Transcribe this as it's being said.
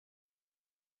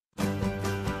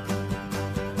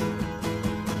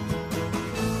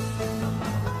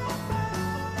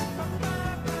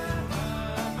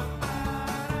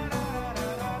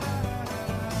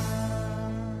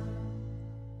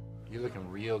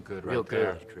real good Real right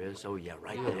there. good, Chris. Oh, yeah,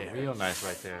 right there. Real nice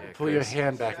right there. Yeah, Pull your Chris.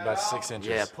 hand back about 6 inches.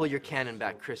 Yeah, pull your cannon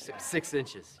back, Chris. 6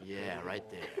 inches. Yeah, right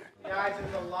there. Guys,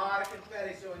 there's a lot of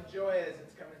confetti, so enjoy it as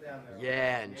it's coming down there.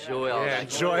 Yeah, enjoy all that.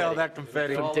 Enjoy all that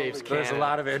confetti. From Dave's There's a cannon.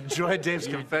 lot of it. Enjoy Dave's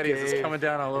confetti as it's coming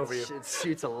down all over you. It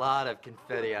shoots a lot of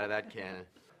confetti out of that cannon.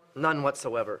 None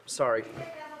whatsoever. Sorry.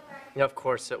 Yeah, of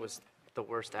course, it was the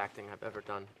worst acting I've ever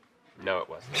done. No, it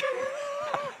wasn't.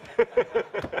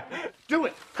 Do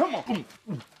it! Come on!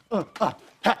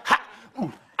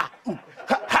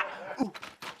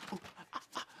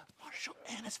 Marshall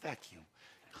and his vacuum,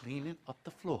 cleaning up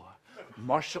the floor.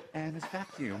 Marshall and his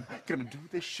vacuum, gonna do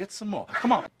this shit some more.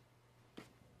 Come on!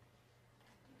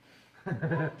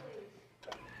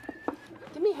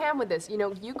 Give me a hand with this. You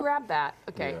know, you grab that.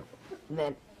 Okay. Yeah. And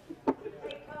then.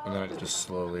 And then I just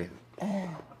slowly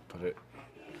put it.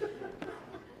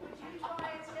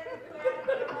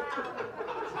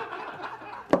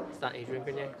 It's not Adrian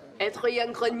Grenier?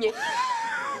 Adrien Grenier.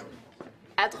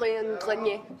 Adrien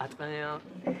Grenier. Adrien.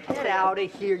 Get out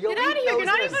of here. You'll Get out of here. You're those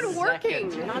not in a even working.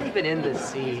 second. You're not even in the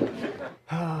scene.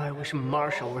 Oh, I wish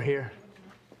Marshall were here.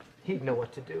 He'd know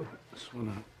what to do. Just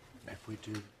wanna, if we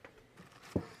do.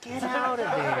 Get out of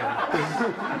there.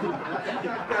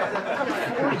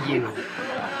 What are you?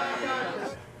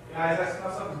 Guys, I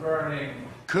smell something burning.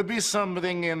 Could be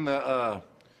something in the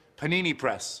panini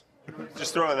press.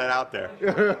 Just throwing that out there.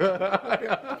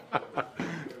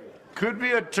 Could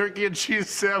be a turkey and cheese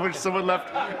sandwich someone left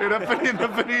in the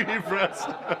panini press.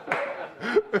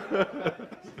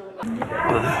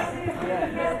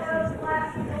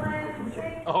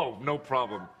 Oh, no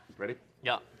problem. Ready?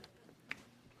 Yeah.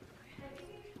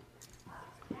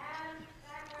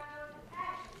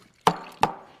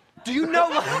 Do you know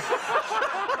what?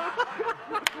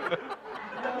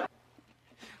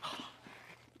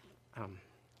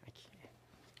 I can't.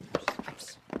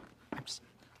 I'm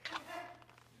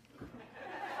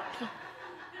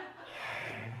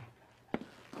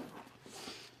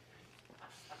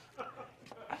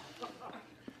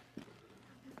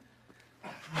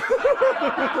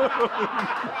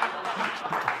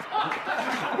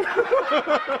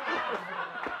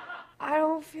I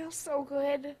don't feel so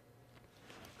good.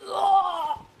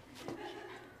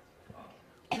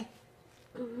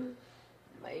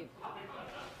 My.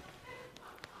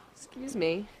 Excuse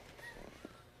me.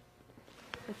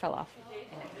 It fell off.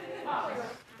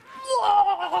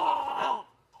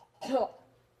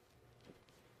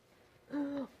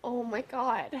 Oh my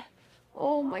god.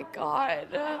 Oh my god.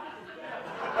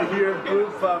 Your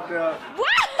boob popped out.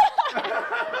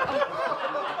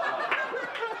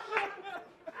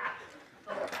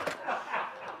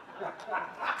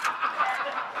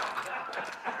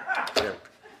 Here.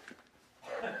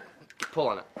 Pull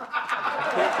on it. Just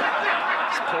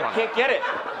pull on I can't get it. I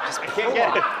can't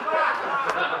get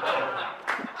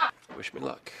it. Wish me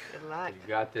luck. Good luck. You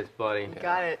got this, buddy. You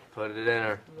got it. Put it in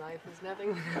her. Life is nothing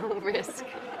without risk.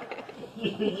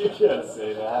 You can't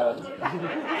say that.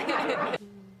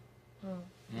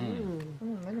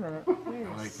 Wait a minute. I Wait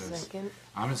like a this. second.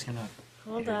 I'm just gonna.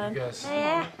 Hold here, on. You guys.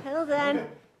 Yeah, hold on. And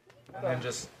then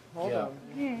just.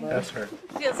 That's her.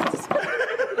 Feels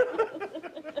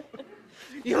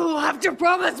You have to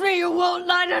promise me you won't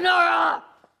lie to Nora!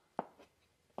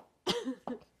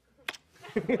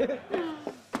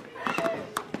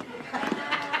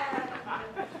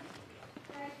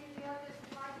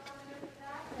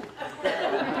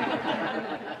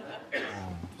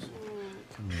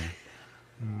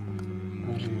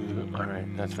 All right,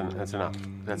 that's enough.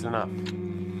 That's enough.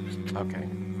 Okay.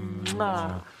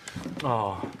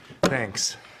 Oh,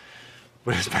 thanks.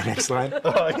 What is my next line?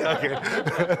 Oh, yeah, okay.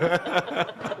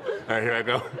 All right, here I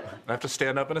go. I have to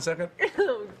stand up in a second?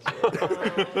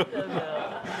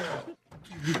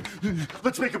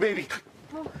 Let's make a baby.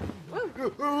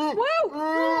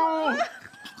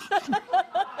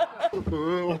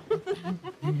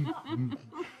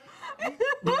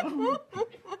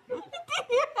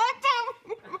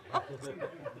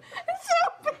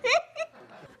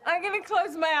 I'm gonna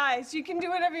close my eyes. You can do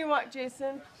whatever you want,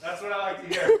 Jason. That's what I like to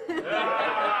hear.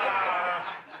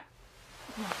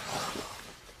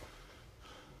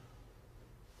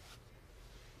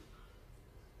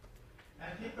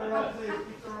 And keep the roll, please.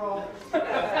 Keep the roll.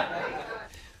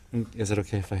 Is it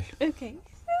okay if I... Okay.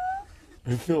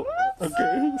 I feel...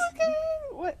 Okay.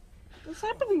 Okay. What's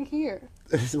happening here?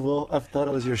 Well, I thought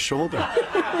it was your shoulder.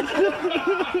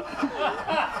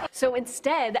 So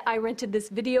instead, I rented this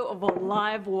video of a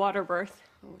live water birth.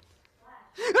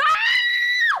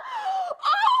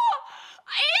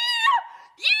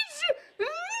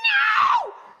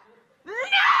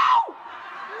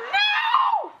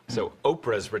 So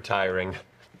Oprah's retiring.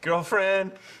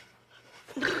 Girlfriend.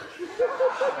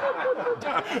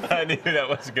 I knew that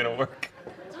wasn't gonna work.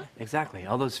 Exactly.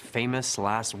 All those famous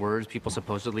last words people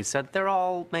supposedly said, they're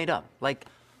all made up. Like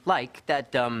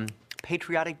that,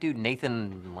 patriotic dude,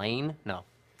 Nathan Lane? No.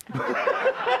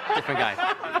 Different guy.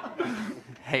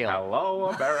 Hail. Hello,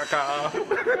 America.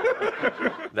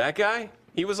 That guy?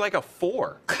 He was like a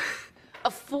 4.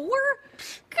 A 4?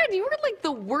 God, you were like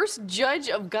the worst judge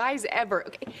of guys ever.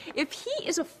 Okay, if he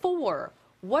is a 4,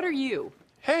 what are you?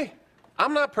 Hey,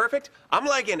 I'm not perfect. I'm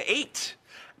like an 8.5.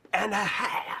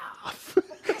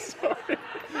 Sorry.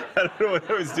 I don't know what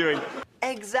I was doing.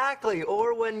 Exactly.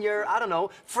 Or when your, I don't know,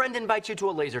 friend invites you to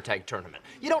a laser tag tournament.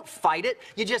 You don't fight it.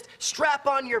 You just strap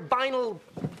on your vinyl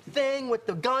thing with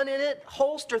the gun in it,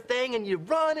 holster thing, and you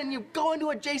run and you go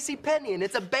into a JCPenney and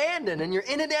it's abandoned and you're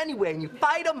in it anyway and you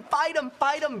fight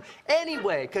them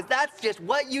anyway, because that's just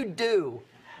what you do.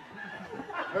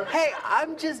 Hey,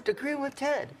 I'm just agreeing with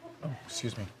Ted. Oh,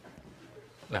 excuse me.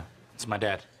 No, it's my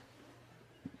dad.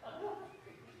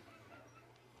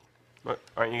 What,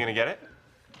 aren't you gonna get it?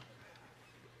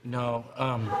 No,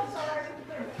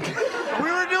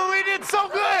 We did so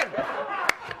good!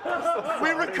 We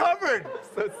recovered!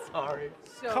 So sorry.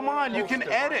 Come on, you can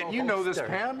edit. You know this,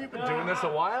 Pam. You've been doing this a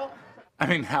while. I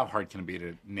mean, how hard can it be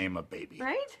to name a baby?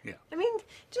 Right? Yeah. I mean,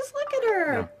 just look at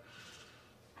her.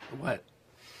 What?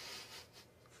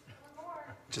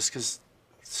 Just because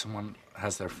someone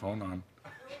has their phone on.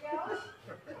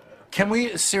 Can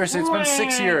we, seriously, it's been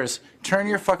 6 years. Turn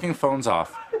your fucking phones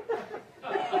off.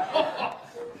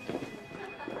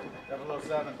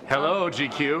 Hello,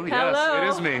 GQ. Yes, Hello. it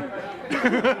is me.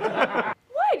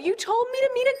 What? You told me to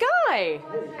meet a guy.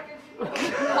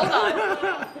 Hold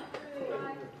on.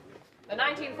 The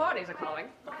 1940s are calling.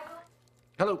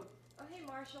 Hello. Oh, hey,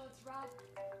 Marshall, it's Rob.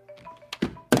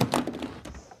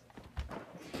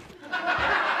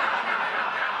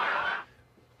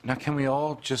 Now, can we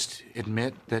all just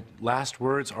admit that last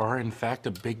words are, in fact,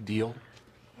 a big deal?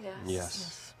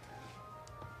 Yes.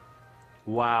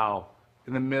 Wow.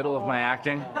 In the middle of my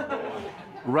acting?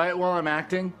 Right while I'm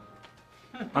acting?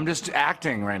 I'm just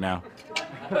acting right now.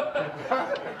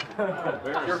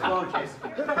 where's your phone case?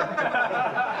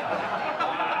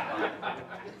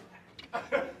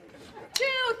 2,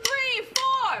 3,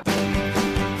 4.